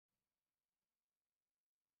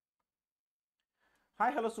Hi,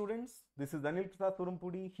 hello students. This is Anil Prasad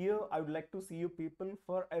Surumpudi. Here I would like to see you people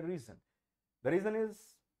for a reason. The reason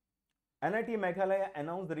is NIT Meghalaya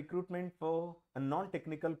announced the recruitment for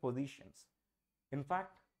non-technical positions. In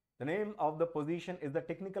fact, the name of the position is the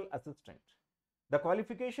technical assistant. The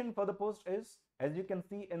qualification for the post is, as you can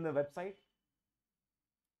see in the website,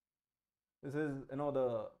 this is,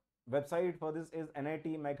 the website for this is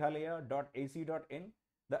nitmeghalaya.ac.in.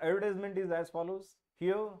 The advertisement is as follows.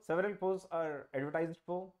 Here, several posts are advertised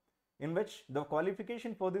for, in which the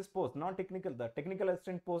qualification for this post, non-technical, the technical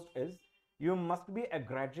assistant post is, you must be a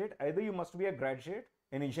graduate. Either you must be a graduate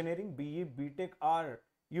in engineering, BE, BTech, or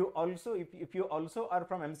you also, if you also are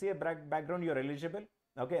from MCA background, you're eligible.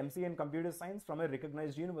 Okay, MCA in computer science from a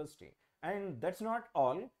recognized university. And that's not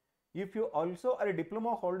all. If you also are a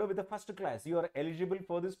diploma holder with a first class, you are eligible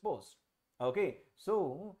for this post. Okay,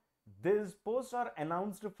 so these posts are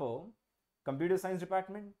announced for computer science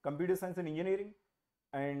department, computer science and engineering,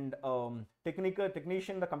 and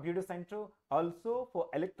technician, the computer center, also for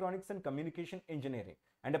electronics and communication engineering.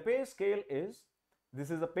 And the pay scale is, this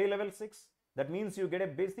is a pay level 6. That means you get a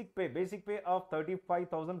basic pay of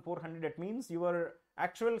 35,400. That means your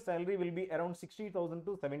actual salary will be around 60,000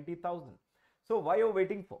 to 70,000. So why are you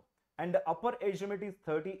waiting for? And the upper age limit is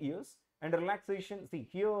 30 years. And relaxation, see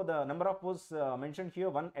here the number of posts mentioned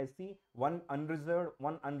here, 1 SC, 1 unreserved,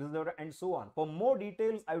 1 unreserved, and so on. For more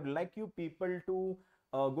details, I would like you people to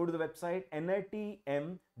go to the website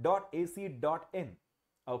NITM.ac.in.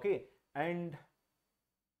 Okay, and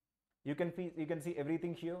you can see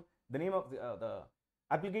everything here. The name of the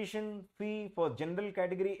application fee for general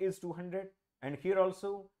category is 200, and here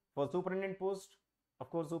also for superintendent post,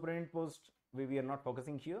 of course superintendent post we are not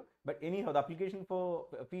focusing here, but anyhow the application for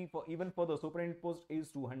fee for even for the superintendent post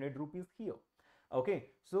is 200 rupees here. Okay,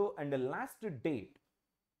 so and the last date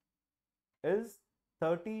is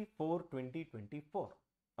 30/4/2024.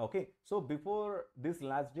 Okay, so before this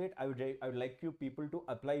last date, I would like you people to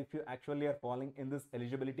apply if you actually are falling in this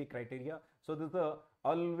eligibility criteria. So this is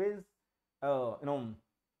always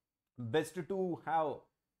best to have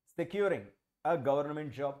securing a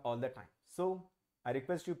government job all the time. So I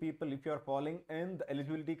request you people, if you are falling in the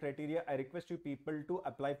eligibility criteria, I request you people to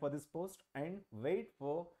apply for this post and wait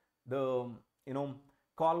for the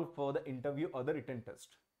call for the interview or the written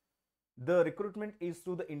test. The recruitment is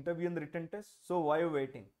through the interview and the written test. So why are you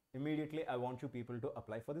waiting? Immediately I want you people to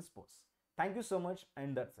apply for this post. Thank you so much,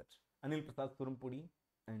 and that's it. Anil Prasad Surumpudi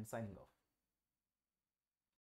and signing off.